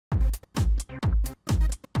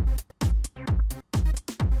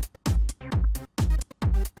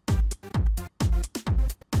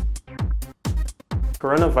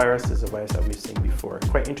Coronavirus is a virus that we've seen before.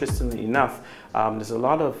 Quite interestingly enough, there's a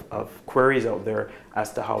lot of queries out there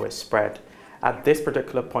as to how it's spread. At this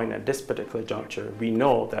particular point, at this particular juncture, we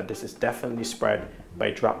know that this is definitely spread by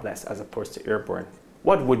droplets as opposed to airborne.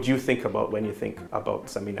 What would you think about when you think about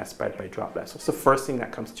something that's spread by droplets? What's the first thing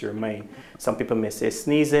that comes to your mind? Some people may say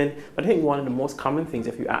sneezing, but I think one of the most common things,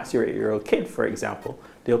 if you ask your 8-year-old kid, for example,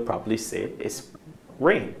 they'll probably say it's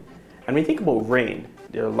rain. And when you think about rain,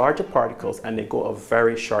 they're larger particles and they go a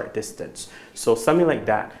very short distance. So something like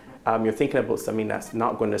that, you're thinking about something that's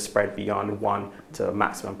not going to spread beyond 1 to a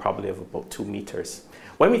maximum probably of about 2 meters.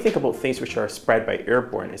 When we think about things which are spread by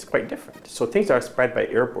airborne, it's quite different. So things that are spread by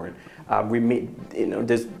airborne,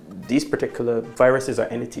 these particular viruses or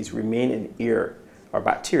entities remain in air, or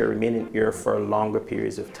bacteria remain in air for longer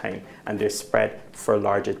periods of time, and they're spread for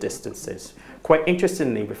larger distances. Quite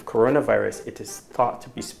interestingly, with coronavirus, it is thought to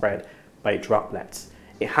be spread by droplets.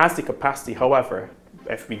 It has the capacity, however,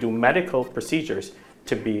 if we do medical procedures,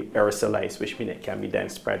 to be aerosolized, which means it can be then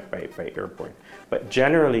spread by airborne. But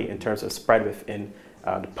generally, in terms of spread within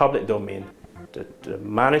the public domain, the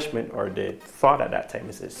management or the thought at that time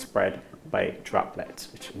is it's spread by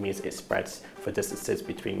droplets, which means it spreads for distances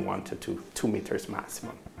between 1 to 2 meters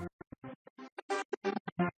maximum.